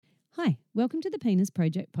Hi, welcome to the Penis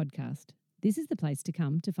Project podcast. This is the place to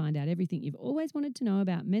come to find out everything you've always wanted to know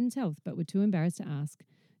about men's health but were too embarrassed to ask.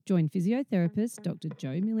 Join physiotherapist Dr.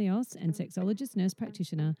 Joe Milios and sexologist nurse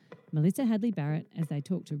practitioner Melissa Hadley Barrett as they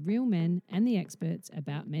talk to real men and the experts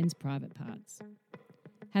about men's private parts.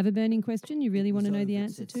 Have a burning question you really want to know the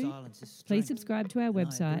answer to? Please subscribe to our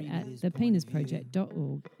website at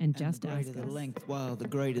thepenisproject.org and just ask us. The length, while the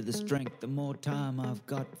greater the strength, the more time I've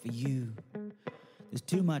got for you. There's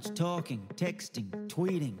too much talking, texting,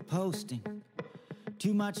 tweeting, posting.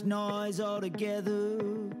 Too much noise altogether.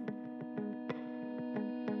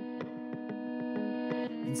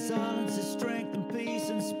 In silence is strength and peace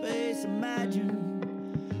and space.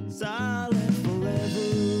 Imagine silent forever.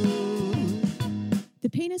 The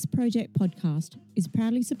Penis Project podcast is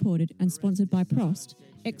proudly supported and sponsored by PROST,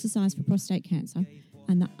 Exercise for Prostate Cancer,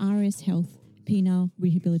 and the RS Health Penile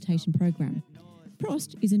Rehabilitation Program.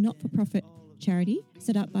 PROST is a not-for-profit charity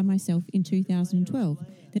set up by myself in 2012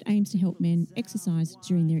 that aims to help men exercise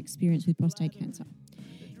during their experience with prostate cancer.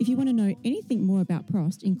 If you want to know anything more about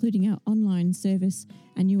PROST, including our online service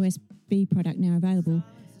and USB product now available,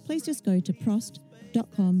 please just go to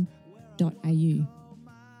prost.com.au.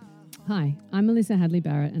 Hi, I'm Melissa Hadley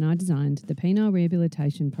Barrett and I designed the Penile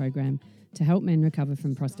Rehabilitation Program to help men recover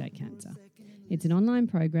from prostate cancer. It's an online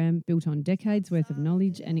program built on decades worth of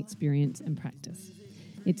knowledge and experience and practice.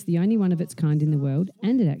 It's the only one of its kind in the world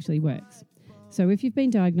and it actually works. So if you've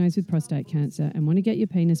been diagnosed with prostate cancer and want to get your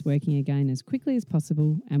penis working again as quickly as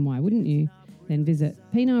possible, and why wouldn't you, then visit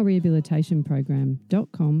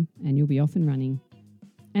penilerehabilitationprogram.com and you'll be off and running.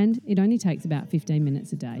 And it only takes about 15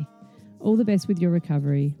 minutes a day. All the best with your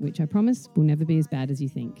recovery, which I promise will never be as bad as you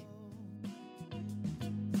think.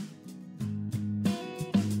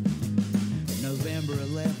 November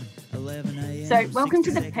 11, 11 a.m. So welcome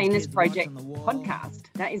to the Penis Project podcast.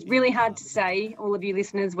 That is really hard to say, all of you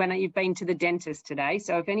listeners, when you've been to the dentist today.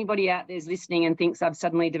 So if anybody out there is listening and thinks I've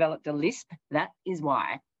suddenly developed a lisp, that is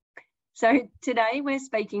why. So today we're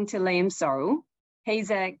speaking to Liam Sorrell.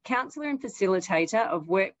 He's a counsellor and facilitator of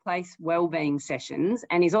workplace wellbeing sessions,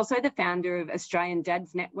 and he's also the founder of Australian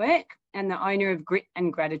Dads Network and the owner of Grit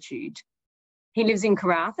and Gratitude. He lives in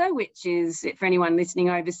Karratha, which is, for anyone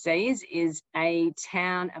listening overseas, is a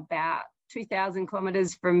town about 2,000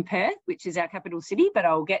 kilometres from Perth, which is our capital city, but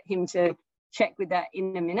I'll get him to check with that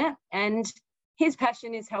in a minute. And his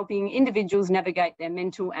passion is helping individuals navigate their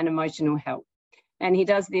mental and emotional health. And he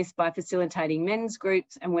does this by facilitating men's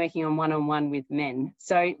groups and working on one-on-one with men.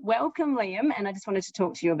 So welcome, Liam, and I just wanted to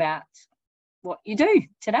talk to you about what you do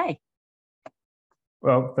today.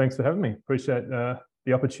 Well, thanks for having me. Appreciate the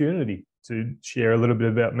opportunity to share a little bit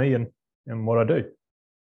about me and what I do.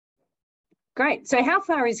 Great. So how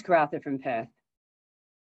far is Karratha from Perth?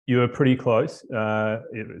 You were pretty close. We're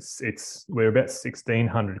about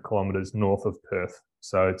 1,600 kilometres north of Perth.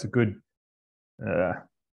 So it's a good,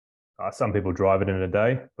 some people drive it in a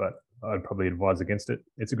day, but I'd probably advise against it.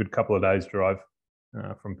 It's a good couple of days drive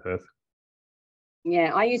from Perth.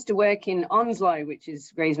 Yeah, I used to work in Onslow, which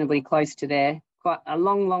is reasonably close to there. Quite a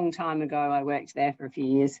long, long time ago, I worked there for a few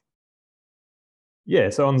years. Yeah,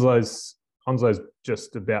 so Onslow's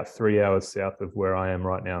just about 3 hours south of where I am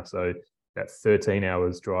right now. So about 13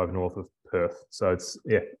 hours drive north of Perth. So it's,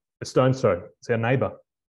 a stone's throw. It's our neighbour,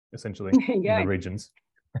 essentially, in the regions.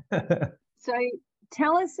 So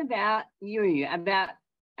tell us about you, about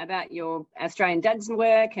your Australian Dads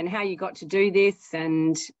work and how you got to do this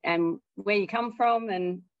and where you come from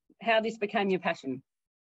and how this became your passion.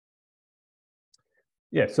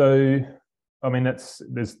 Yeah, so I mean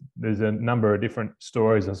there's a number of different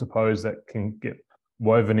stories, I suppose, that can get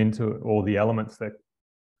woven into all the elements that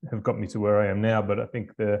have got me to where I am now. But I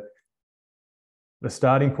think the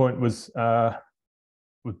starting point was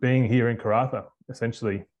being here in Karratha.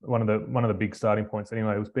 Essentially, one of the big starting points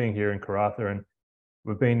anyway was being here in Karratha, and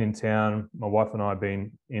we've been in town. My wife and I have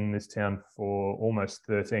been in this town for almost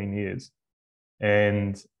 13 years,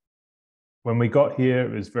 and when we got here,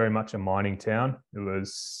 it was very much a mining town. It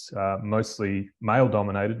was mostly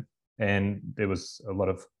male-dominated, and there was a lot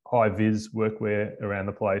of high-vis workwear around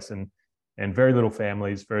the place, and very little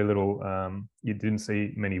families, very little. You didn't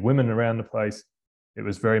see many women around the place. It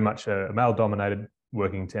was very much a male-dominated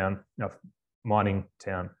working town, mining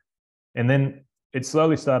town, and then it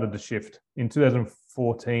slowly started to shift. In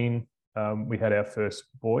 2014, we had our first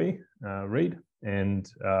boy, Reed, and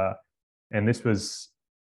this was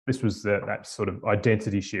that sort of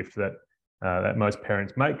identity shift that most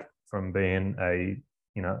parents make from being a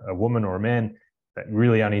woman or a man that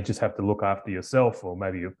really only just have to look after yourself or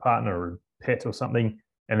maybe your partner or pet or something.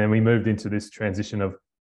 And then we moved into this transition of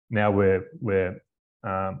now we're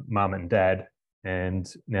mum and dad,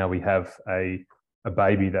 and now we have a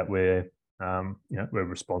baby that we're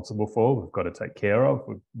responsible for. We've got to take care of.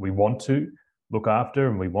 We want to look after,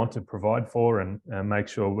 and we want to provide for, and make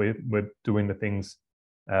sure we're doing the things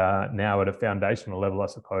now at a foundational level, I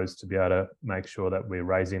suppose, to be able to make sure that we're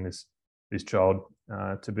raising this child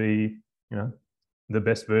to be, the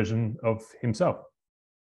best version of himself.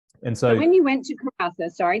 And so when you went to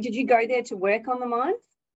Karratha, did you go there to work on the mines?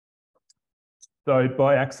 So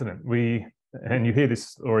by accident, and you hear this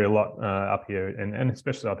story a lot up here, and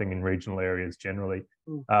especially I think in regional areas generally.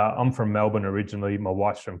 I'm from Melbourne originally. My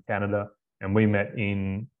wife's from Canada, and we met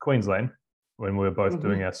in Queensland when we were both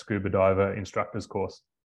doing our scuba diver instructors course.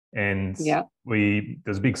 And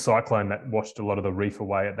there's a big cyclone that washed a lot of the reef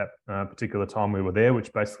away at that particular time we were there,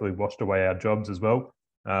 which basically washed away our jobs as well,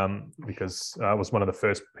 because I was one of the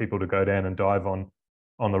first people to go down and dive on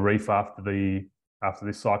the reef after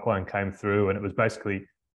this cyclone came through. And it was basically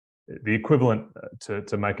the equivalent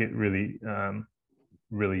to make it really, I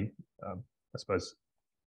suppose,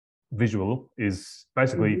 visual is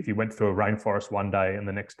basically if you went through a rainforest one day and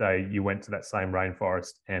the next day you went to that same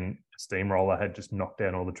rainforest and a steamroller had just knocked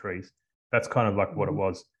down all the trees. That's kind of like what it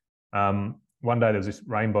was. One day there was this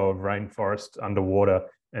rainbow of rainforest underwater,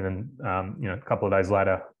 and then a couple of days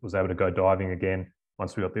later was able to go diving again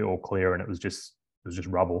once we got the all clear, and it was just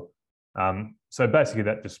rubble. So basically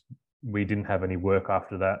we didn't have any work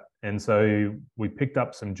after that, and so we picked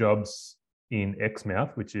up some jobs in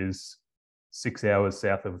Exmouth, which is 6 hours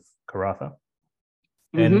south of Karratha.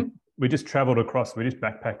 And we just travelled across, we just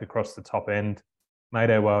backpacked across the top end, made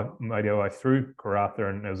our way through Karratha,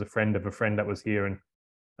 and there was a friend of a friend that was here,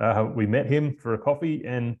 and we met him for a coffee,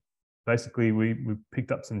 and basically we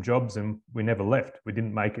picked up some jobs and we never left. We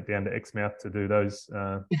didn't make it down to Exmouth to do those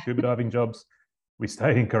scuba diving jobs. We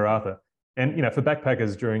stayed in Karratha. And, for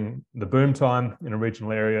backpackers during the boom time in a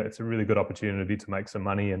regional area, it's a really good opportunity to make some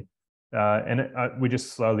money. And we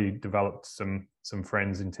just slowly developed some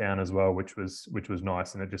friends in town as well, which was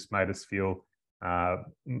nice, and it just made us feel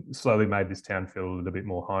slowly made this town feel a little bit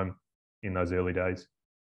more home in those early days.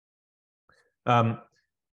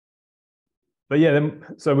 But yeah,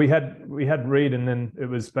 so we had Reed, and then it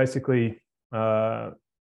was basically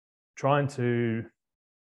trying to,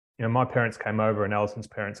 my parents came over and Alison's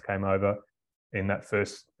parents came over in that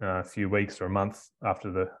first few weeks or a month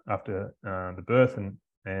after the birth,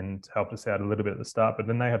 and helped us out a little bit at the start, but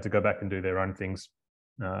then they had to go back and do their own things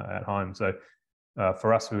at home. So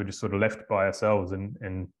for us, we were just sort of left by ourselves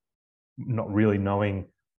and not really knowing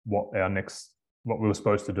what we were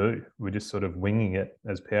supposed to do. We were just sort of winging it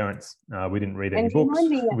as parents. We didn't read any books.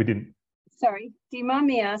 We didn't. Sorry, do you mind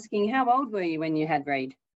me asking, how old were you when you had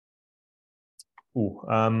Reed?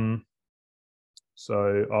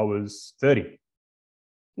 So I was 30.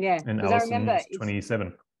 Yeah, and because I remember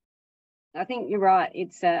 27. I think you're right.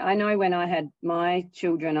 It's I know when I had my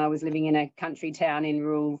children, I was living in a country town in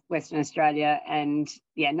rural Western Australia, and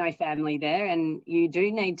no family there. And you do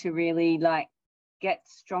need to really get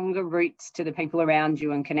stronger roots to the people around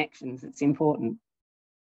you and connections. It's important.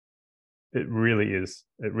 It really is.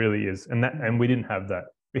 It really is. And we didn't have that.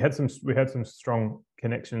 We had some strong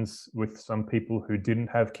connections with some people who didn't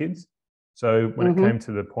have kids. So when it came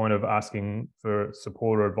to the point of asking for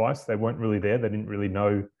support or advice, they weren't really there. They didn't really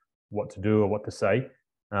know what to do or what to say.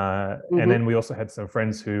 And then we also had some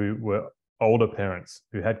friends who were older parents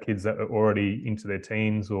who had kids that were already into their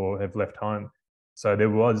teens or have left home. So there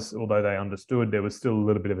was, although they understood, there was still a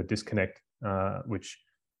little bit of a disconnect, which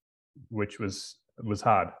was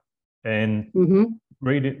hard. And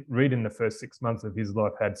Reed in the first 6 months of his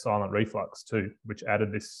life had silent reflux too, which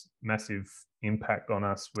added this massive impact on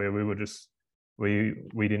us, where we were just, we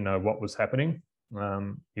didn't know what was happening.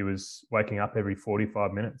 He was waking up every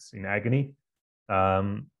 45 minutes in agony.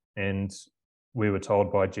 And we were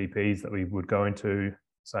told by GPs that we would go into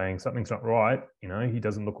saying something's not right. He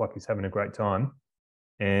doesn't look like he's having a great time.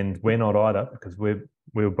 And we're not either, because we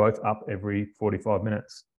were both up every 45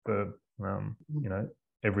 minutes for,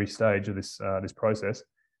 every stage of this process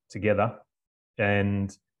together.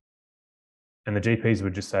 And the GPs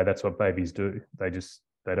would just say, that's what babies do. They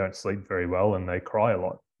don't sleep very well and they cry a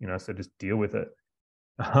lot, so just deal with it.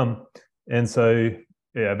 And so,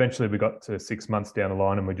 eventually we got to 6 months down the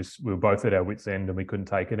line, and we were both at our wits' end, and we couldn't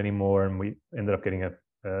take it anymore. And we ended up getting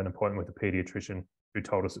an appointment with a pediatrician who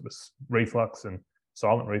told us it was reflux and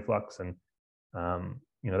silent reflux, and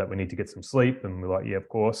that we need to get some sleep. And we're like, yeah, of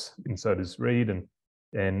course. And so does Reed.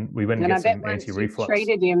 And we went and get some anti-reflux.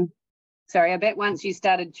 Treated him. Sorry, I bet once you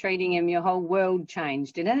started treating him, your whole world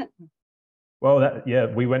changed, didn't it? Well,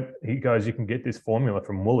 we went. He goes, you can get this formula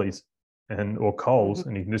from Woolies or Coles,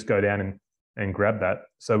 and you can just go down and grab that.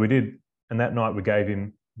 So we did, And that night we gave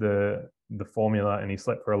him the formula, and he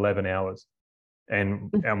slept for 11 hours.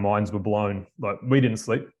 And our minds were blown. Like, we didn't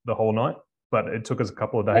sleep the whole night, but it took us a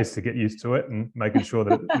couple of days to get used to it and making sure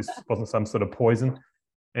that this wasn't some sort of poison.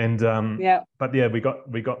 And but yeah, we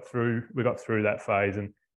got through that phase.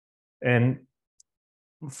 And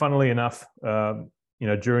funnily enough,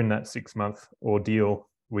 during that 6-month ordeal,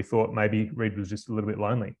 we thought maybe Reed was just a little bit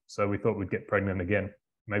lonely, so we thought we'd get pregnant again.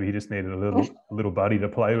 Maybe he just needed a little buddy to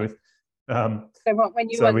play with. So when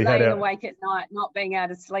you were laying awake at night, not being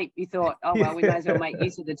able to sleep, you thought, oh, well, we may as well make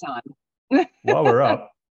use of the time. While we're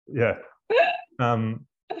up, yeah.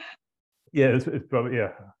 It's probably,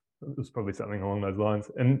 it was probably something along those lines.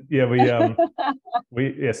 And yeah,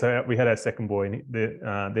 so we had our second boy, and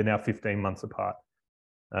they're now 15 months apart.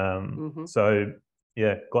 So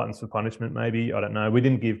yeah, gluttons for punishment, maybe, I don't know. We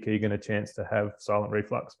didn't give Keegan a chance to have silent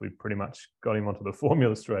reflux. We pretty much got him onto the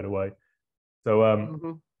formula straight away. So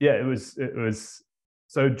it was.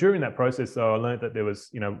 So during that process, though, I learned that there was,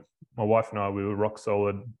 my wife and I, we were rock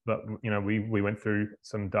solid, but we went through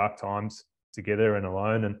some dark times together and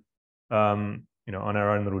alone, and on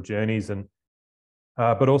our own little journeys, and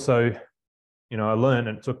but also, I learned,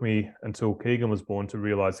 and it took me until Keegan was born to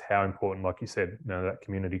realize how important, like you said, that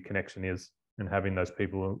community connection is, and having those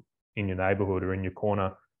people in your neighborhood or in your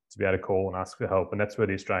corner to be able to call and ask for help. And that's where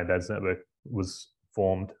the Australian Dads Network was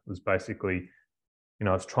formed. Was basically,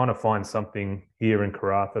 I was trying to find something here in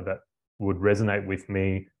Karratha that would resonate with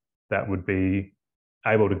me, that would be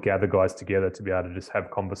able to gather guys together to be able to just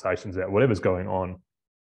have conversations about whatever's going on.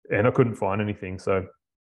 And I couldn't find anything. So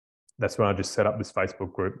that's when I just set up this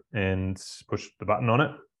Facebook group and pushed the button on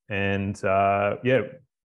it. And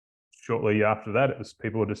shortly after that, it was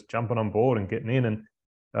people were just jumping on board and getting in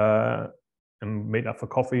and meeting up for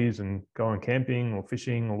coffees and going camping or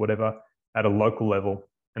fishing or whatever at a local level.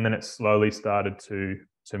 And then it slowly started to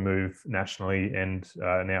move nationally and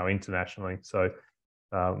now internationally. So,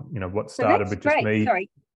 what started with just me. Sorry.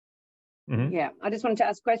 Mm-hmm. Yeah, I just wanted to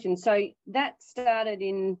ask a question. So that started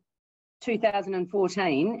in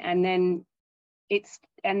 2014, and then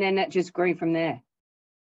that just grew from there.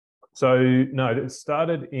 So no, it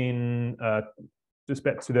started in just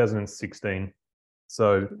about 2016.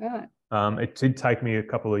 So it did take me a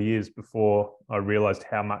couple of years before I realized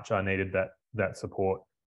how much I needed that support.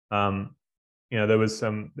 There was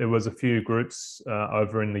a few groups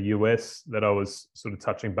over in the US that I was sort of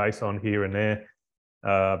touching base on here and there,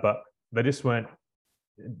 but they just weren't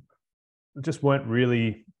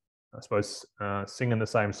really, I suppose, singing the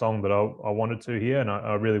same song that I wanted to hear, and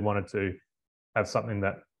I really wanted to have something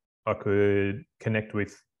that I could connect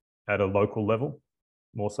with at a local level,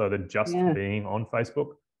 more so than just being on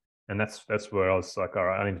Facebook. And that's where I was like, all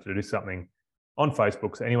right, I need to do something on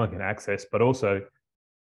Facebook so anyone can access, but also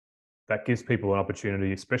that gives people an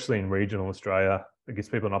opportunity, especially in regional Australia, it gives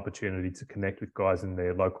people an opportunity to connect with guys in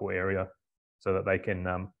their local area so that they can,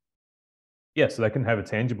 have a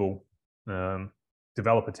tangible,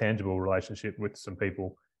 develop a tangible relationship with some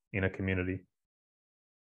people in a community.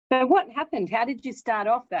 So what happened? How did you start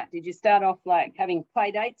off that? Did you start off like having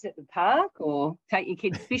play dates at the park or take your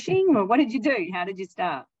kids fishing, or what did you do? How did you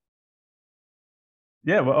start?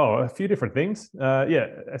 Yeah, well, a few different things.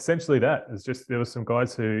 Essentially that. It's just there was some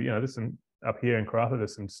guys who, there's some up here in Karratha,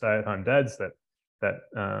 there's some stay-at-home dads that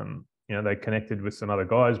they connected with some other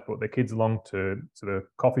guys, brought their kids along to the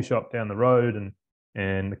coffee shop down the road,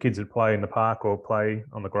 and the kids would play in the park or play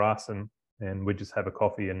on the grass, and we'd just have a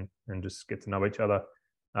coffee and just get to know each other.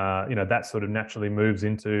 That sort of naturally moves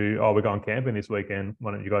into, we're going camping this weekend, why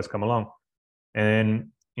don't you guys come along? And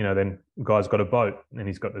then guy's got a boat and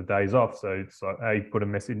he's got the days off, so it's like, hey, put a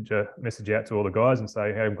message out to all the guys and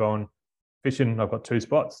say, hey, I'm going fishing, I've got 2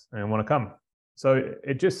 spots and I want to come. So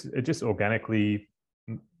it just organically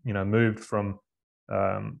moved from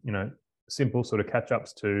simple sort of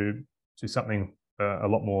catch-ups to something a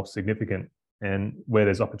lot more significant, and where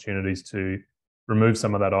there's opportunities to remove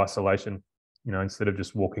some of that isolation. Instead of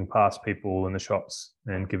just walking past people in the shops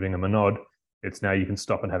and giving them a nod, it's now you can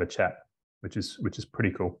stop and have a chat, which is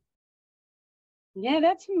pretty cool. Yeah,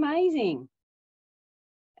 that's amazing.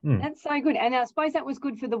 That's so good. And I suppose that was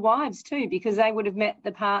good for the wives too, because they would have met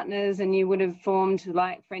the partners and you would have formed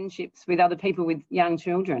like friendships with other people with young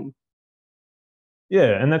children.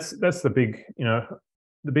 Yeah, and that's the big,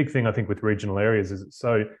 the big thing I think with regional areas is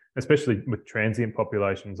so, especially with transient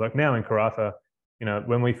populations, like now in Karratha,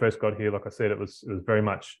 when we first got here, like I said, it was very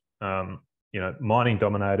much, mining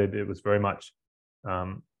dominated. It was very much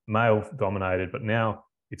male dominated, but now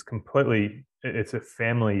it's a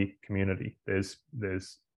family community. There's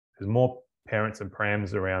more parents and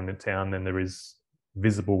prams around in town than there is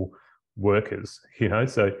visible workers,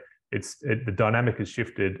 so the dynamic has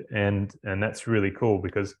shifted, and that's really cool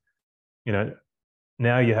because, you know,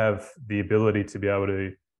 now you have the ability to be able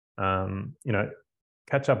to, you know,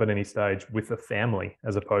 catch up at any stage with a family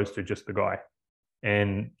as opposed to just the guy.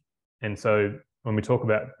 And so when we talk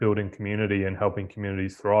about building community and helping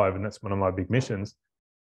communities thrive, and that's one of my big missions,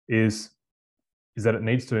 is that it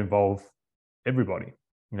needs to involve everybody.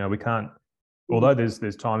 You know, we can't, although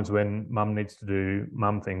there's times when mum needs to do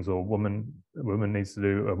mum things or woman needs to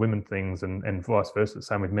do women things, and vice versa,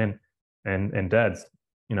 same with men and dads,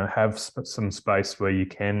 you know, have some space where you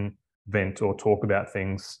can vent or talk about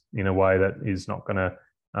things in a way that is not going to,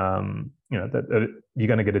 you know, that you're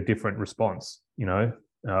going to get a different response, you know,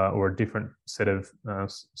 or a different set of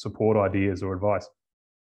support ideas or advice.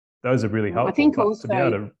 Those are really helpful. I think also, to be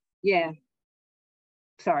able to, yeah.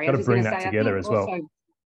 Sorry, got to bring that together as well.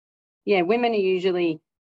 Yeah, women are usually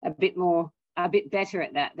a bit better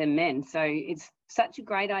at that than men. So it's such a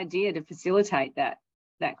great idea to facilitate that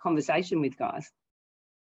conversation with guys.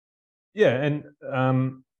 Yeah, and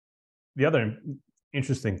the other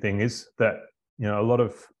interesting thing is that, you know, a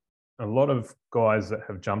lot of guys that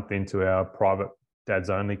have jumped into our private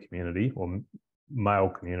dads only community or male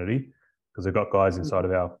community, because we've got guys inside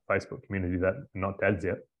of our Facebook community that are not dads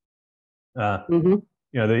yet.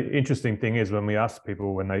 You know, the interesting thing is when we ask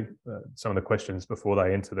people when they some of the questions before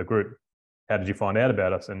they enter the group, how did you find out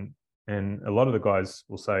about us? And a lot of the guys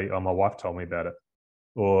will say, oh, my wife told me about it,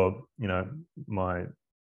 or, you know, my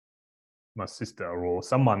sister or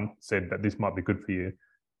someone said that this might be good for you.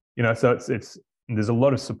 You know, so it's there's a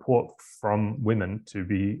lot of support from women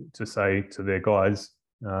to say to their guys,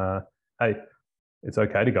 hey, it's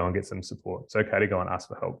okay to go and get some support. It's okay to go and ask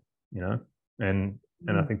for help, you know, and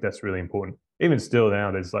I think that's really important. Even still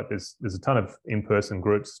now, there's a ton of in-person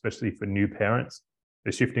groups, especially for new parents.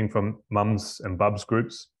 They're shifting from mums and bubs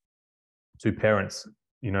groups to parents,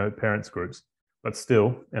 you know, parents groups. But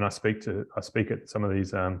still, and I speak at some of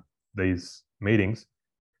these meetings,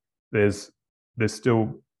 there's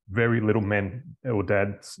still very little men or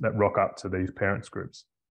dads that rock up to these parents groups.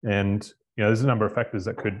 And, you know, there's a number of factors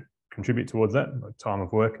that could contribute towards that, like time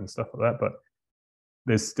of work and stuff like that. But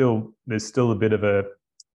there's still a bit of a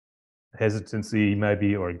hesitancy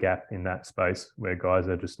maybe, or a gap in that space where guys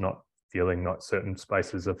are just not feeling like certain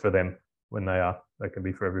spaces are for them when they can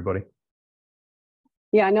be for everybody.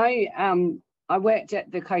 Yeah, I know. I worked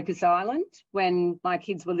at the Cocos Island when my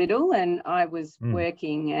kids were little, and I was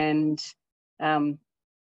working, and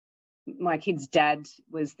my kid's dad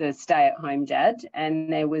was the stay-at-home dad,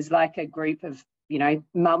 and there was like a group of, you know,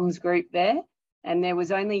 mums group there, and there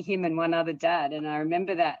was only him and one other dad, and I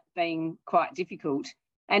remember that being quite difficult.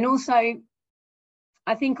 And also,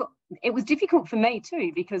 I think it was difficult for me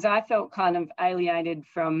too, because I felt kind of alienated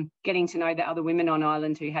from getting to know the other women on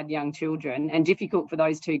island who had young children, and difficult for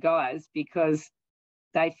those two guys because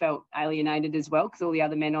they felt alienated as well because all the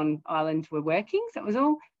other men on island were working. So it was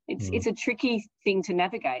all, it's a tricky thing to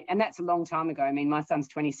navigate. And that's a long time ago. I mean, my son's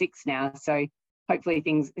 26 now, so hopefully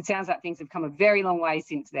it sounds like things have come a very long way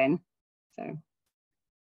since then. So.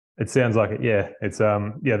 It sounds like it, yeah. It's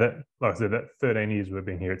that, like I said, that 13 years we've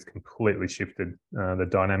been here, it's completely shifted the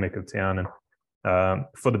dynamic of town, and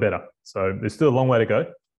for the better. So there's still a long way to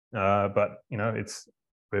go, but you know,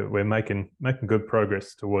 we're making good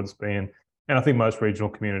progress towards being. And I think most regional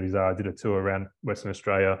communities are. I did a tour around Western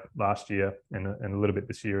Australia last year and a little bit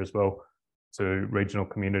this year as well to regional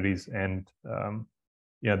communities, and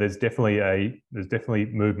you know, there's definitely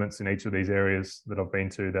movements in each of these areas that I've been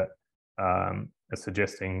to that are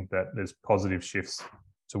suggesting that there's positive shifts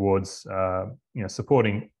towards you know,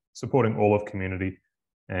 supporting all of community,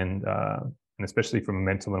 and especially from a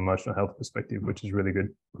mental and emotional health perspective, which is really good.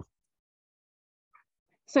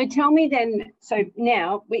 So tell me then, so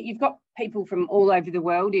now you've got people from all over the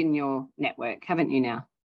world in your network, haven't you now?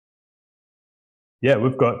 Yeah,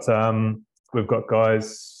 we've got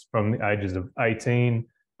guys from the ages of 18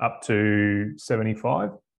 up to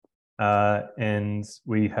 75. And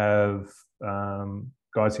we have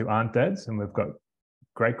guys who aren't dads, and we've got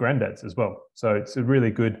great granddads as well. So it's a really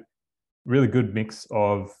good mix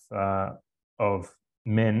of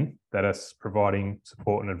men that are providing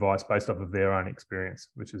support and advice based off of their own experience,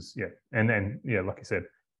 which is, yeah. And then, yeah, like I said,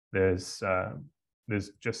 there's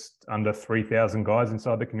just under 3,000 guys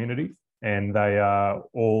inside the community, and they are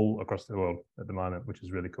all across the world at the moment, which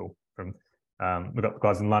is really cool. From we've got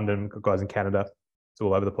guys in London, we've got guys in Canada. It's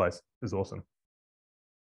all over the place. It's awesome.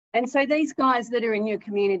 And so these guys that are in your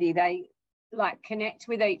community, they like connect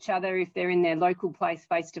with each other if they're in their local place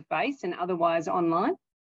face to face, and otherwise online?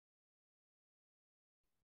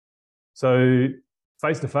 So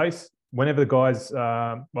face to face, whenever the guys,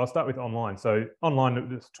 well, I'll start with online. So online,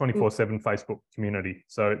 it's 24/7 Facebook community.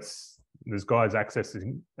 So there's guys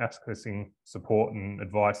accessing support and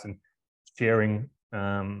advice and sharing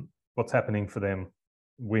what's happening for them,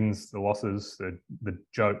 wins, the losses, the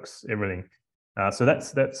jokes, everything. So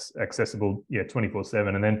that's accessible,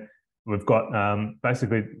 24/7. And then we've got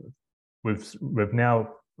basically we've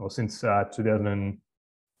now, or since 2000 and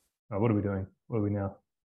what are we doing? What are we now?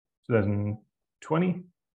 2020.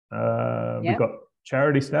 We've got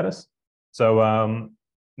charity status. So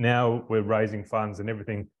now we're raising funds, and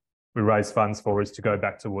everything we raise funds for is to go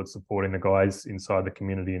back towards supporting the guys inside the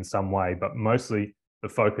community in some way. But mostly the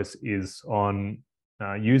focus is on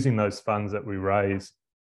using those funds that we raise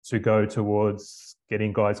to go towards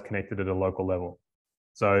getting guys connected at a local level.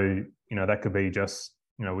 So, that could be just,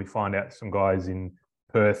 we find out some guys in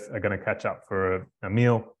Perth are going to catch up for a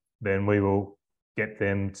meal, then we will get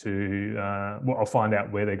them to, I'll find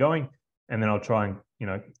out where they're going, and then I'll try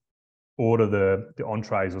and, order the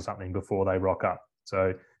entrees or something before they rock up.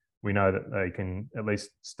 So we know that they can at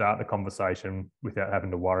least start the conversation without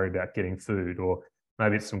having to worry about getting food. Or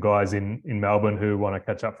maybe it's some guys in Melbourne who want to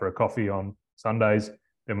catch up for a coffee on Sundays,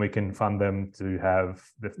 then we can fund them to have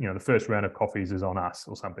the first round of coffees is on us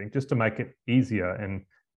or something, just to make it easier and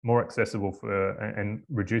more accessible and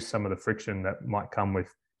reduce some of the friction that might come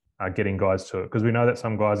with getting guys to it. Because we know that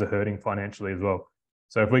some guys are hurting financially as well.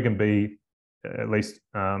 So if we can at least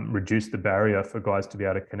reduce the barrier for guys to be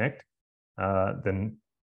able to connect, then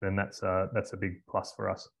that's a big plus for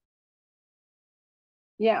us.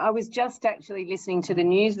 Yeah, I was just actually listening to the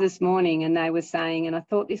news this morning, and they were saying, and I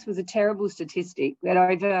thought this was a terrible statistic, that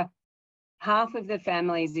over half of the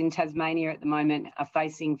families in Tasmania at the moment are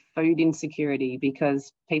facing food insecurity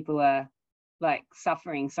because people are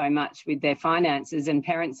suffering so much with their finances, and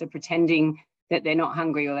parents are pretending that they're not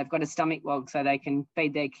hungry or they've got a stomach wog so they can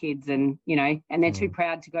feed their kids, and and they're too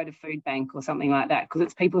proud to go to food bank or something like that, because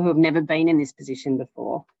it's people who have never been in this position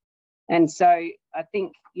before. And so I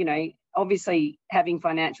think, obviously having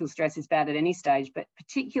financial stress is bad at any stage, but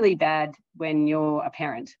particularly bad when you're a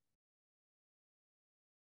parent.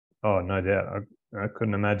 Oh, no doubt. I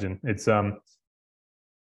couldn't imagine. It's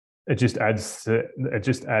it just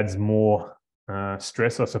adds more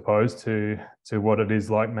stress, I suppose, to what it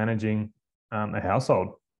is like managing a household.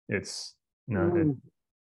 It's it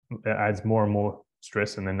adds more and more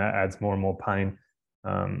stress, and then that adds more and more pain.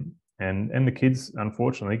 And the kids,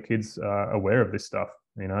 unfortunately, are aware of this stuff.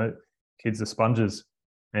 Kids are sponges,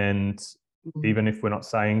 and even if we're not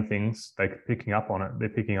saying things, they're picking up on it. They're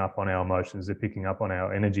picking up on our emotions. They're picking up on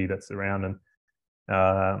our energy that's around,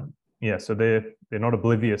 and so they're not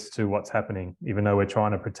oblivious to what's happening. Even though we're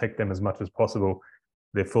trying to protect them as much as possible,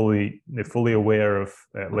 they're fully aware of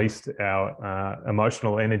at least our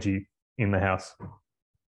emotional energy in the house.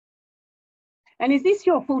 And is this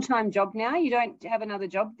your full-time job now? You don't have another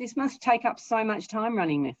job? This must take up so much time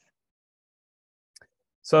running this.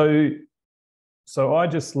 So I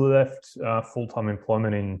just left full-time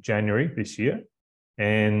employment in January this year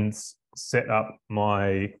and set up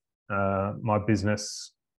my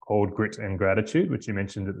business called Grit and Gratitude, which you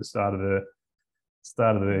mentioned at the start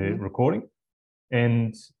of the recording.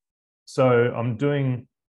 And so I'm doing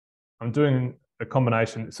a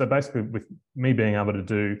combination. So basically, with me being able to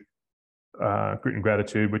do Grit and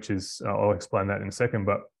Gratitude, which is, I'll explain that in a second,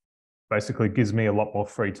 but basically gives me a lot more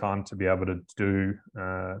free time to be able to do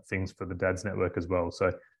things for the Dads Network as well.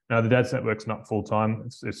 So now the Dads Network's not full time.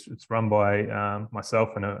 It's run by myself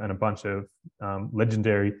and a bunch of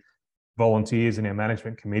legendary volunteers in our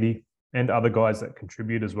management committee and other guys that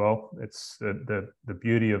contribute as well. It's the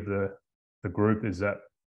beauty of the group is that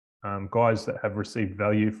guys that have received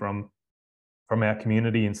value from our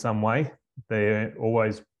community in some way, they're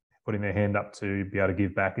always putting their hand up to be able to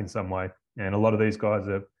give back in some way. And a lot of these guys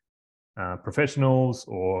are professionals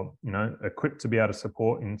or equipped to be able to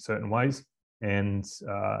support in certain ways, and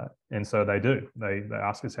so they do. They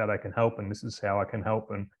ask us how they can help, and this is how I can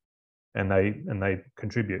help, and they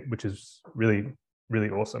contribute, which is really, really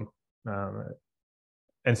awesome.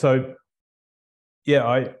 And so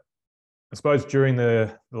I suppose during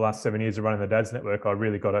the last 7 years of running the Dads Network, I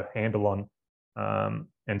really got a handle on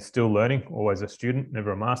and still learning, always a student,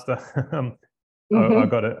 never a master. I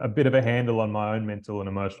got a bit of a handle on my own mental and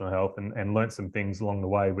emotional health, and learnt some things along the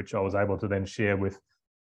way, which I was able to then share with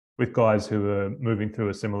guys who were moving through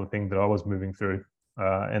a similar thing that I was moving through.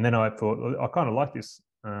 And then I thought, I kind of like this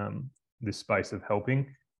space of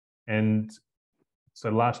helping. And so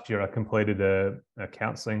last year I completed a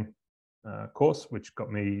counselling course, which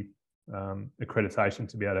got me accreditation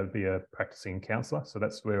to be able to be a practicing counsellor. So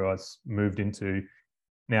that's where I moved into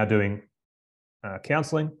now doing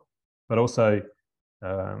counselling. but also,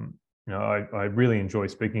 I really enjoy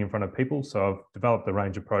speaking in front of people. So I've developed a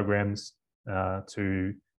range of programs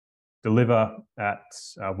to deliver at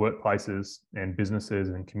workplaces and businesses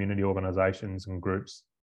and community organisations and groups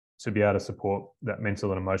to be able to support that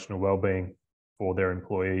mental and emotional well-being for their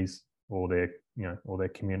employees or their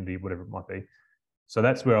community, whatever it might be. So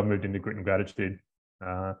that's where I've moved into Grit and Gratitude.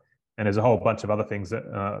 And there's a whole bunch of other things that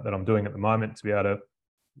I'm doing at the moment to be able to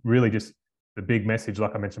really just, the big message,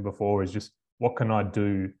 like I mentioned before, is just what can I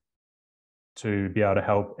do to be able to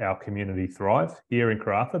help our community thrive here in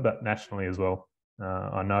Karratha, but nationally as well.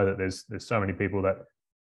 I know that there's so many people that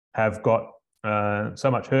have got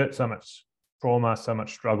so much hurt, so much trauma, so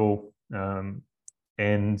much struggle,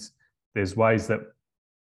 and there's ways that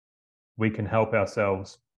we can help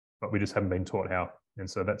ourselves, but we just haven't been taught how. And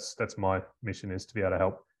so that's my mission, is to be able to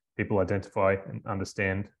help people identify and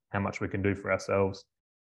understand how much we can do for ourselves,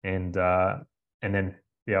 and then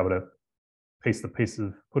be able to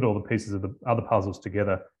put all the pieces of the other puzzles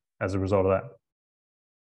together as a result of that.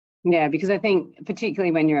 Yeah, because I think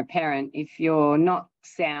particularly when you're a parent, if you're not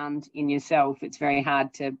sound in yourself, it's very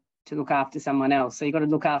hard to look after someone else. So you've got to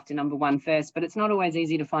look after number one first, but it's not always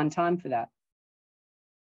easy to find time for that.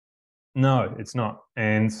 No, it's not.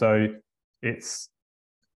 And so it's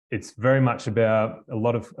very much about a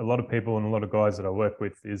lot of people and a lot of guys that I work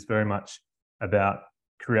with is very much about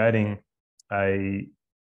creating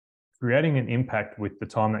an impact with the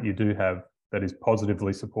time that you do have that is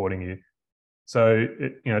positively supporting you. So,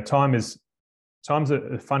 time's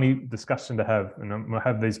a funny discussion to have, and I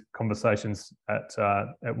have these conversations at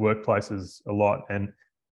workplaces a lot. And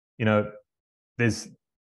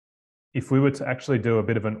if we were to actually do a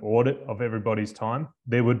bit of an audit of everybody's time,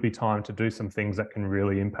 there would be time to do some things that can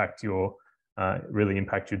really impact your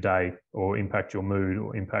day, or impact your mood,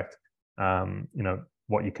 or impact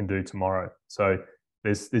what you can do tomorrow. So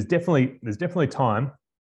there's definitely time.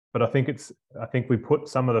 But I think we put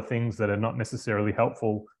some of the things that are not necessarily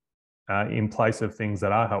helpful in place of things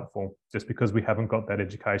that are helpful, just because we haven't got that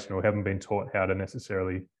education, or we haven't been taught how to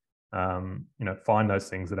necessarily, find those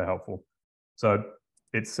things that are helpful. So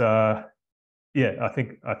it's, I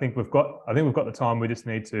think we've got the time. We just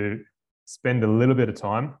need to spend a little bit of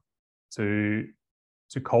time to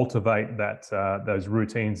cultivate those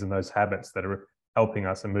routines and those habits that are helping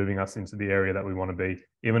us and moving us into the area that we want to be,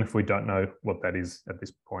 even if we don't know what that is at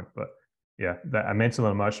this point. But yeah, that mental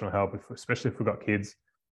and emotional health, especially if we've got kids,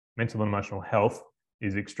 mental and emotional health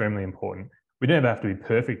is extremely important. We don't have to be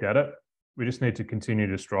perfect at it. We just need to continue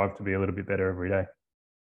to strive to be a little bit better every day.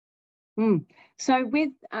 So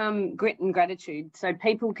with Grit and Gratitude, so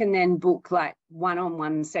people can then book like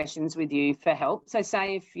one-on-one sessions with you for help. So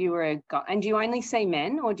say if you were a guy, and do you only see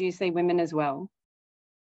men, or do you see women as well?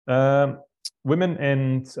 Women,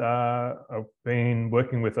 and I've been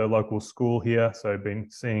working with a local school here, so I've been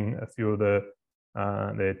seeing a few of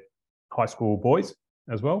their high school boys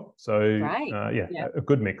as well. So a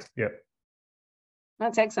good mix. Yeah,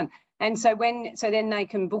 that's excellent. And so then they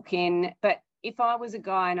can book in. But if I was a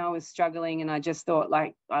guy and I was struggling, and I just thought,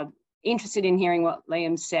 like, I'm interested in hearing what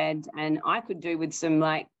Liam said, and I could do with some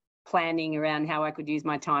like planning around how I could use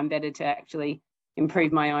my time better to actually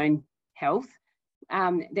improve my own health.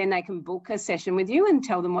 Then they can book a session with you and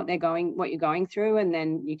tell them what you're going through, and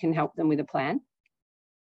then you can help them with a plan.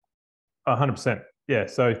 100%. Yeah.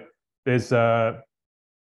 So there's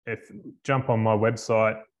jump on my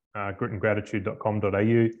website,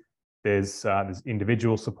 gritandgratitude.com.au. There's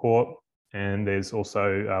individual support, and there's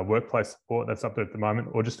also workplace support that's up there at the moment,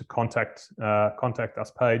 or just a contact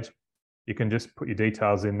us page. You can just put your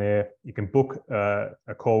details in there. You can book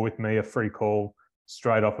a call with me, a free call,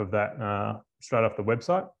 straight off of that. Straight off the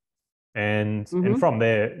website, and from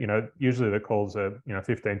there, usually the calls are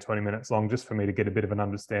 15-20 minutes long, just for me to get a bit of an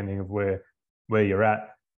understanding of where you're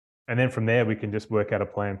at, and then from there we can just work out a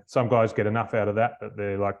plan. Some guys get enough out of that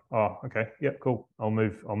they're like, oh, okay, yep, cool, I'll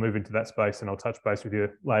move into that space and I'll touch base with you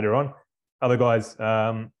later on. Other guys,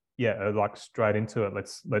 are like straight into it.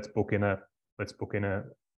 Let's book in a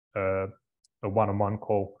one-on-one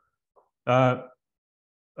call. A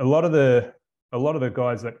lot of the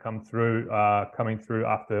guys that come through are coming through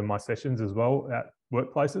after my sessions as well at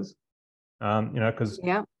workplaces, because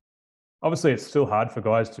obviously it's still hard for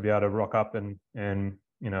guys to be able to rock up and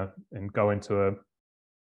go into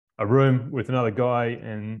a room with another guy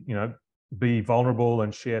and be vulnerable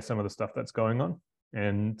and share some of the stuff that's going on,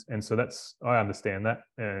 and so I understand that,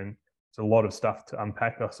 and it's a lot of stuff to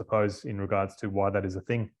unpack, I suppose, in regards to why that is a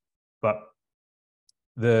thing. But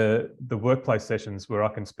the workplace sessions where I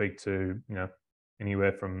can speak to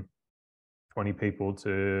anywhere from 20 people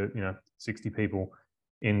to 60 people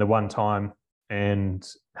in the one time, and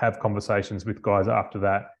have conversations with guys after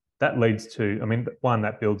that, that leads to, I mean, one,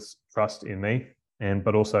 that builds trust in me,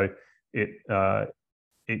 but also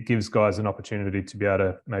it gives guys an opportunity to be able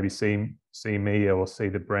to maybe see me or see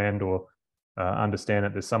the brand, or understand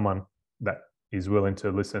that there's someone that is willing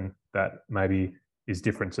to listen that maybe is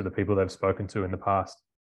different to the people they've spoken to in the past.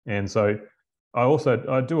 And so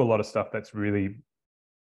I do a lot of stuff that's really,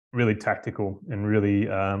 really tactical and really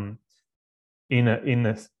in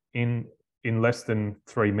less than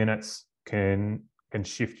 3 minutes can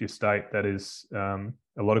shift your state. That is,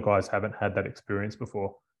 a lot of guys haven't had that experience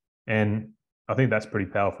before, and I think that's pretty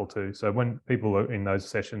powerful too. So when people are in those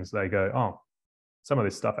sessions, they go, "Oh, some of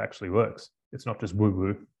this stuff actually works. It's not just woo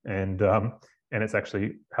woo, and it's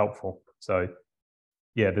actually helpful." So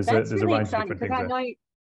yeah, there's a range of different things there.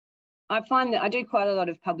 I find that I do quite a lot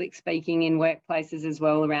of public speaking in workplaces as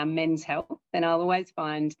well around men's health, and I'll always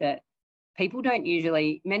find that men don't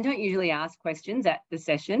usually ask questions at the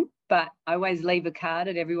session, but I always leave a card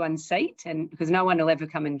at everyone's seat, and because no one will ever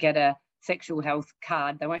come and get a sexual health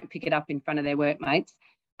card, they won't pick it up in front of their workmates.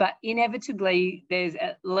 But inevitably, there's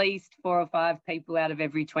at least 4 or 5 people out of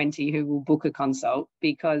every 20 who will book a consult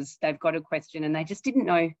because they've got a question and they just didn't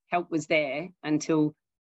know help was there until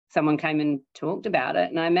someone came and talked about it.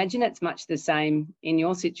 And I imagine it's much the same in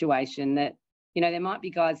your situation, that, you know, there might be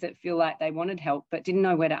guys that feel like they wanted help but didn't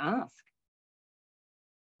know where to ask.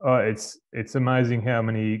 Oh, it's amazing how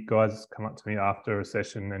many guys come up to me after a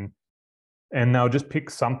session and they'll just pick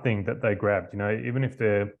something that they grabbed. You know, even if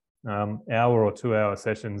they're hour or 2 hour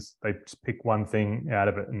sessions, they just pick one thing out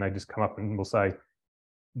of it and they just come up and will say,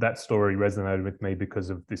 that story resonated with me because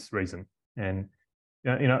of this reason. And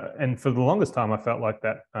you know, and for the longest time, I felt like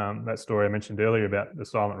that that story I mentioned earlier about the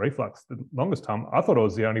silent reflux. The longest time, I thought I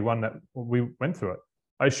was the only one that we went through it.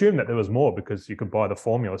 I assumed that there was more because you could buy the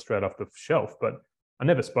formula straight off the shelf, but I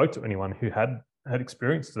never spoke to anyone who had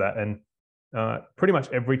experienced that. And pretty much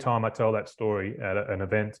every time I tell that story at an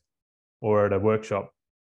event or at a workshop,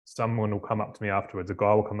 someone will come up to me afterwards. A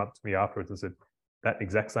guy will come up to me afterwards and said, that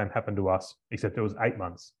exact same happened to us, except it was 8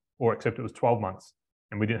 months, or except it was 12 months,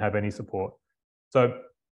 and we didn't have any support. So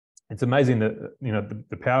it's amazing that, you know,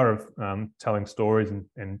 the power of telling stories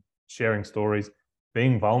and sharing stories,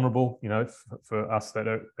 being vulnerable, you know, for us that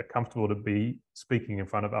are comfortable to be speaking in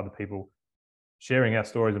front of other people, sharing our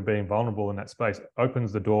stories and being vulnerable in that space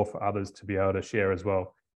opens the door for others to be able to share as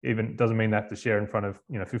well. Even doesn't mean they have to share in front of,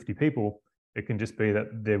 you know, 50 people. It can just be that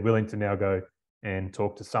they're willing to now go and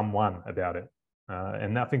talk to someone about it.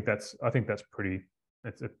 And I think that's a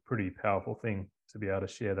pretty powerful thing to be able to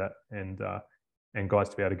share that and guys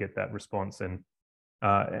to be able to get that response. And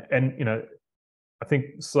you know, I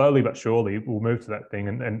think slowly but surely we'll move to that thing.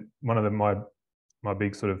 And one of my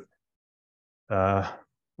big sort of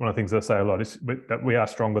one of the things I say a lot is that we are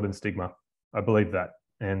stronger than stigma. I believe that,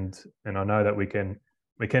 and I know that we can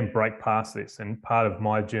break past this. And part of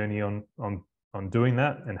my journey on doing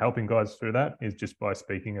that and helping guys through that is just by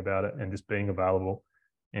speaking about it and just being available,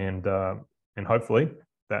 and hopefully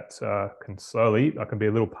that I can be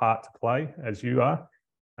a little part to play, as you are,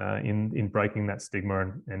 in breaking that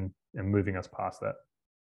stigma and moving us past that.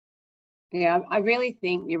 Yeah, I really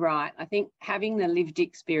think you're right. I think having the lived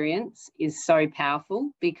experience is so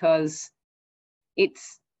powerful, because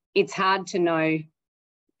it's hard to know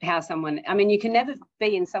how someone, I mean, you can never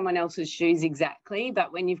be in someone else's shoes exactly,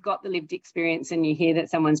 but when you've got the lived experience and you hear that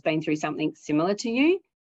someone's been through something similar to you,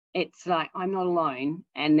 it's like, I'm not alone.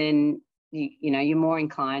 And then, you know, you're more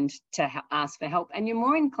inclined to ask for help, and you're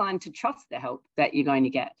more inclined to trust the help that you're going to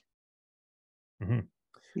get. Mm-hmm.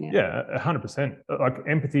 Yeah, 100%. Like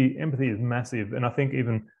empathy is massive. And I think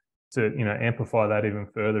even to, you know, amplify that even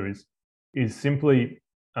further is simply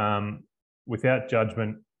without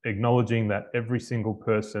judgment, acknowledging that every single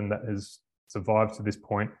person that has survived to this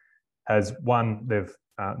point has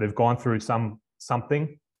they've gone through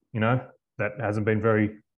something, you know, that hasn't been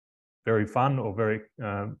very, very fun or very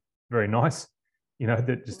very nice, you know,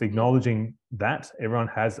 that just acknowledging that everyone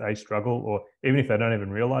has a struggle, or even if they don't even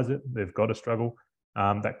realize it, they've got a struggle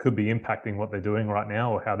that could be impacting what they're doing right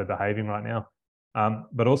now or how they're behaving right now.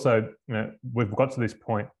 But also, you know, we've got to this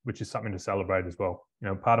point, which is something to celebrate as well. You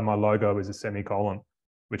know, part of my logo is a semicolon,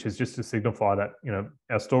 which is just to signify that, you know,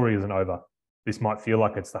 our story isn't over. This might feel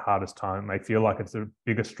like it's the hardest time. It may feel like it's the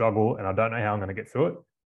biggest struggle, and I don't know how I'm going to get through it.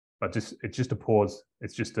 But it's just a pause.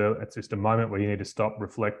 It's just a moment where you need to stop,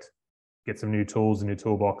 reflect, get some new tools in your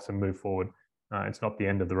toolbox, and move forward. It's not the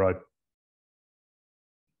end of the road.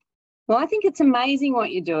 Well, I think it's amazing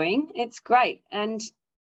what you're doing. It's great. And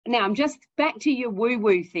now I'm just back to your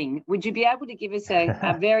woo-woo thing. Would you be able to give us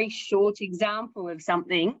a very short example of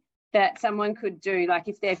something that someone could do? Like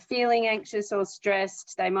if they're feeling anxious or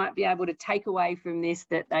stressed, they might be able to take away from this,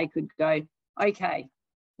 that they could go, okay,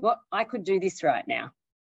 what I could do this right now.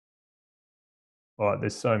 Oh,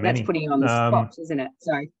 there's so many. That's putting you on the spot, isn't it?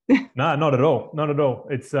 Sorry. No, not at all. Not at all.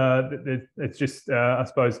 It's just I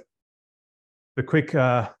suppose the quick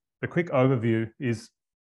overview is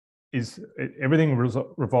everything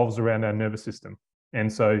revolves around our nervous system,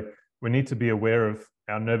 and so we need to be aware of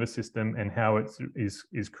our nervous system and how it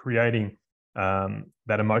is creating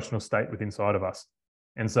that emotional state within inside of us.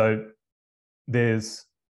 And so there's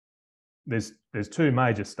two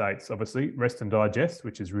major states, obviously: rest and digest,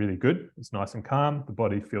 which is really good. It's nice and calm. The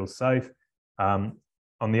body feels safe. On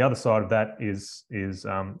the other side of that is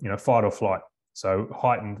fight or flight. So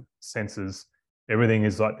heightened senses. Everything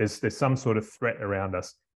is like there's some sort of threat around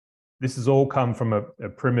us. This has all come from a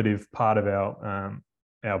primitive part of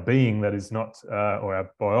our being that is not, or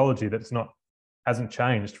our biology hasn't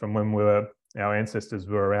changed from when our ancestors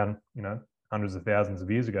were around, hundreds of thousands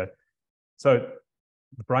of years ago. So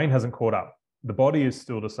the brain hasn't caught up. The body is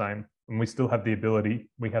still the same, and we still have the ability.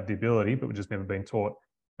 We have the ability, but we've just never been taught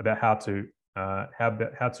about how to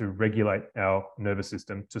regulate our nervous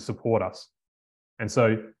system to support us. And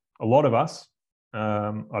so a lot of us,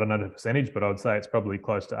 I don't know the percentage, but I would say it's probably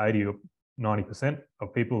close to 80 or 90%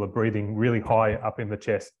 of people are breathing really high up in the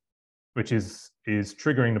chest, which is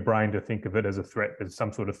triggering the brain to think of it as a threat, as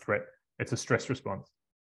some sort of threat. It's a stress response.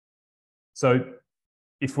 So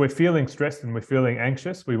if we're feeling stressed and we're feeling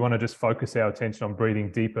anxious, we want to just focus our attention on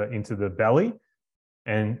breathing deeper into the belly.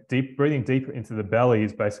 And breathing deeper into the belly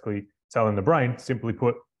is basically telling the brain, simply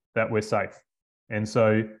put, that we're safe. And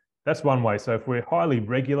so that's one way. So if we're highly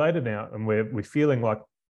regulated now and we're feeling like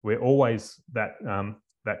we're always that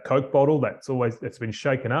Coke bottle that's been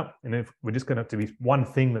shaken up, and if we're just going to have to be one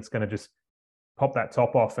thing that's going to just pop that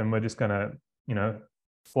top off, and we're just going to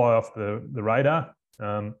fly off the radar.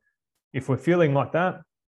 If we're feeling like that,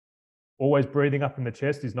 always breathing up in the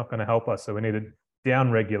chest is not going to help us. So we need to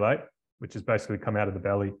down regulate, which is basically come out of the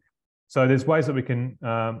belly. So there's ways that we can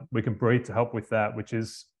breathe to help with that, which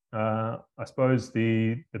is I suppose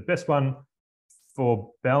the best one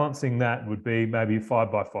for balancing that would be maybe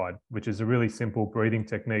 5x5, which is a really simple breathing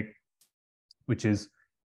technique, which is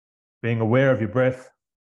being aware of your breath,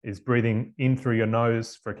 is breathing in through your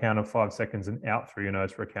nose for a count of 5 seconds and out through your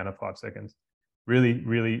nose for a count of 5 seconds. Really,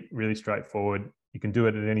 really, really straightforward. You can do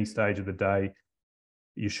it at any stage of the day.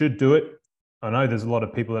 You should do it. I know there's a lot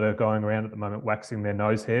of people that are going around at the moment waxing their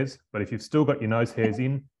nose hairs, but if you've still got your nose hairs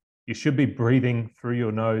in, you should be breathing through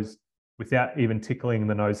your nose without even tickling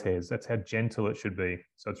the nose hairs. That's how gentle it should be.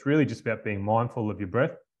 So it's really just about being mindful of your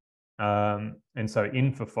breath. And so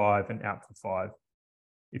in for 5 and out for 5.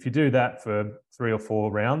 If you do that for 3 or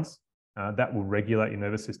 4 rounds, that will regulate your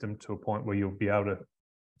nervous system to a point where you'll be able to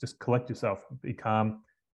just collect yourself, be calm,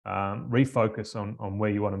 refocus on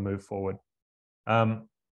where you want to move forward.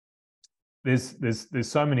 There's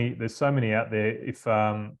so many out there.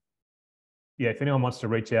 If anyone wants to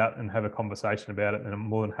reach out and have a conversation about it, then I'm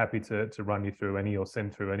more than happy to run you through any or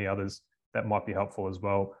send through any others that might be helpful as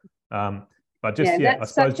well. But just I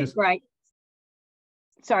suppose just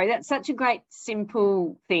that's such a great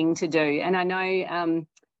simple thing to do. And I know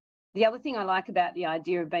the other thing I like about the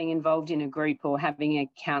idea of being involved in a group or having a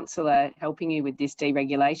counsellor helping you with this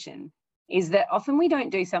deregulation is that often we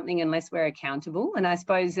don't do something unless we're accountable. And I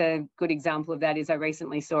suppose a good example of that is I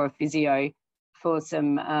recently saw a physio for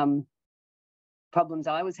some problems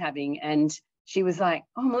I was having, and she was like,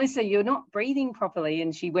 "Oh, Melissa, you're not breathing properly."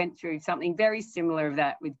 And she went through something very similar of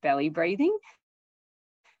that with belly breathing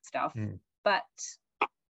stuff. But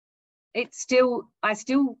I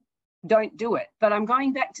still don't do it. But I'm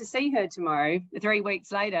going back to see her tomorrow, 3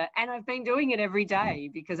 weeks later, and I've been doing it every day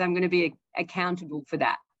because I'm going to be accountable for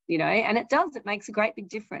that, and it makes a great big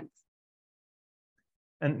difference.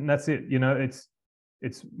 And that's it.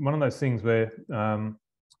 It's one of those things where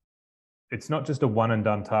it's not just a one and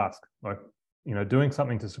done task. Like, doing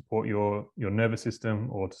something to support your nervous system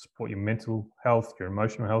or to support your mental health, your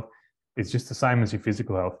emotional health, is just the same as your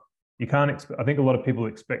physical health. You can't I think a lot of people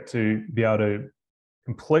expect to be able to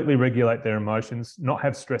completely regulate their emotions, not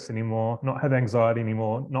have stress anymore, not have anxiety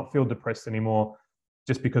anymore, not feel depressed anymore,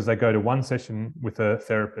 just because they go to one session with a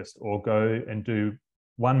therapist or go and do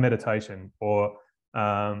one meditation or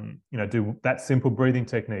do that simple breathing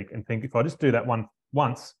technique and think, if I just do that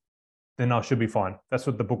once, then I should be fine. That's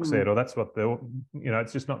what the book said, or that's what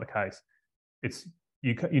it's just not the case. It's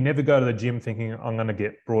you never go to the gym thinking I'm going to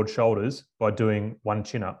get broad shoulders by doing one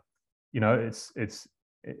chin up.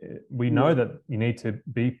 We know that you need to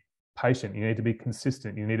be patient. You need to be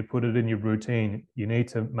consistent. You need to put it in your routine. You need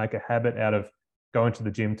to make a habit out of go into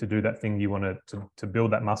the gym to do that thing you want to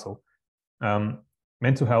build that muscle.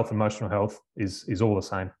 Mental health, emotional health is all the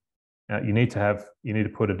same. You need to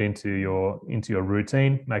put it into your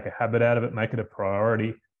routine, make a habit out of it, make it a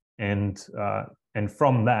priority, and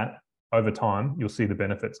from that, over time, you'll see the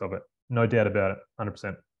benefits of it. No doubt about it,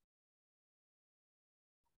 100%.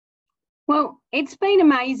 Well, it's been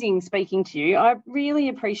amazing speaking to you. I really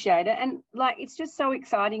appreciate it. And it's just so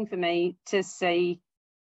exciting for me to see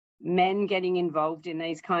men getting involved in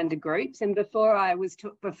these kind of groups. And before I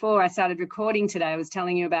started recording today, I was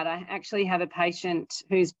telling you about, I actually have a patient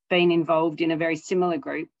who's been involved in a very similar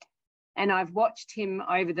group. And I've watched him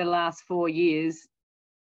over the last 4 years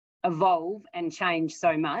evolve and change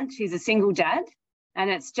so much. He's a single dad,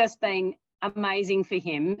 and it's just been amazing for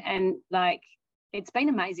him. And it's been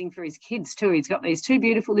amazing for his kids too. He's got these 2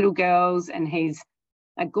 beautiful little girls, and he's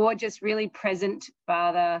a gorgeous, really present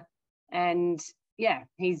father. And yeah,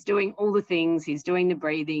 he's doing all the things. He's doing the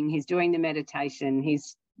breathing, he's doing the meditation,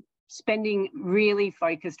 he's spending really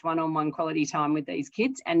focused one-on-one quality time with these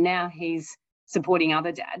kids. And now he's supporting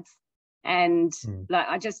other dads. And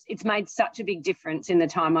it's made such a big difference in the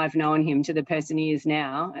time I've known him to the person he is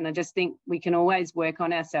now. And I just think we can always work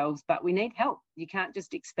on ourselves, but we need help. You can't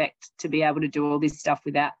just expect to be able to do all this stuff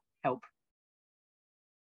without help.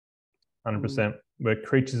 100%. We're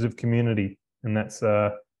creatures of community, and that's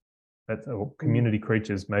community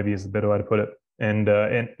creatures, maybe is the better way to put it. And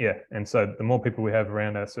so the more people we have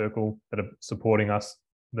around our circle that are supporting us,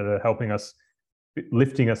 that are helping us,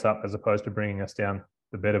 lifting us up as opposed to bringing us down,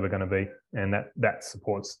 the better we're going to be. And that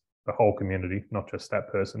supports the whole community, not just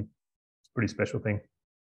that person. It's a pretty special thing.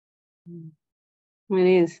 It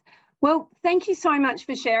is. Well, thank you so much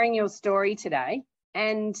for sharing your story today.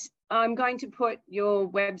 And I'm going to put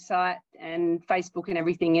your website and Facebook and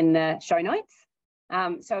everything in the show notes.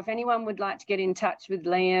 So if anyone would like to get in touch with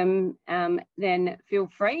Liam, then feel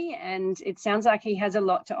free. And it sounds like he has a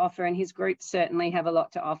lot to offer, and his groups certainly have a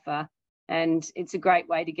lot to offer. And it's a great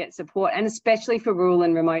way to get support, and especially for rural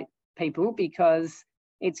and remote people, because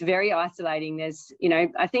it's very isolating.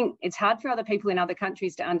 I think it's hard for other people in other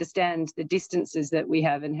countries to understand the distances that we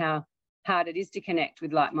have and how hard it is to connect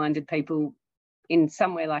with like-minded people in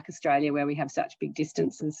somewhere like Australia where we have such big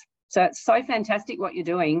distances. So it's so fantastic what you're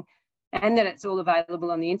doing, and that it's all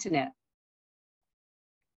available on the internet.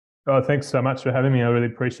 Oh, thanks so much for having me. I really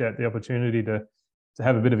appreciate the opportunity to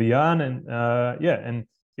have a bit of a yarn. And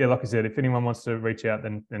yeah, like I said, if anyone wants to reach out,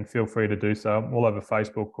 then feel free to do so. I'm all over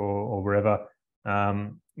Facebook or wherever.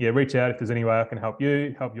 Reach out if there's any way I can help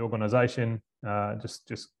you, help your organisation.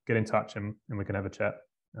 Just get in touch and we can have a chat.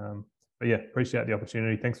 But yeah, appreciate the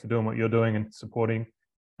opportunity. Thanks for doing what you're doing and supporting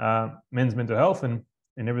men's mental health and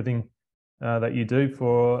everything that you do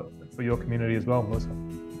for your community as well, Melissa.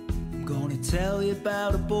 I'm gonna tell you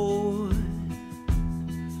about a boy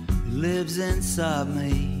who lives inside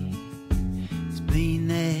me. Been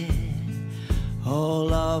there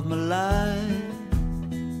all of my life.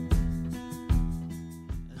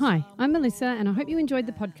 Hi, I'm Melissa, and I hope you enjoyed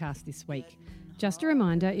the podcast this week. Just a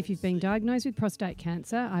reminder, if you've been diagnosed with prostate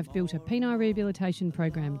cancer, I've built a penile rehabilitation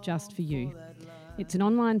program just for you. It's an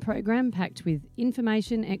online program packed with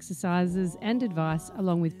information, exercises and advice,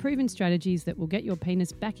 along with proven strategies that will get your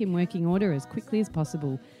penis back in working order as quickly as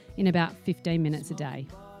possible in about 15 minutes a day.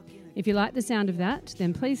 If you like the sound of that,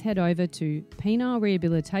 then please head over to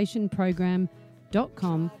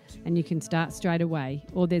penilerehabilitationprogram.com and you can start straight away,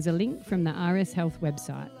 or there's a link from the RS Health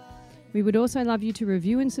website. We would also love you to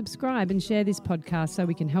review and subscribe and share this podcast so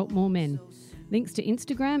we can help more men. Links to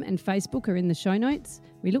Instagram and Facebook are in the show notes.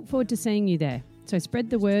 We look forward to seeing you there. So spread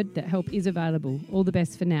the word that help is available. All the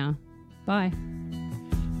best for now. Bye.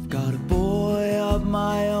 I've got a boy of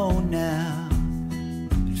my own now.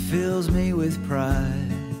 It fills me with pride.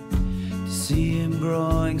 See him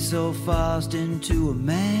growing so fast into a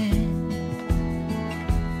man.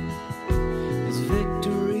 His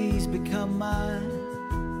victories become mine.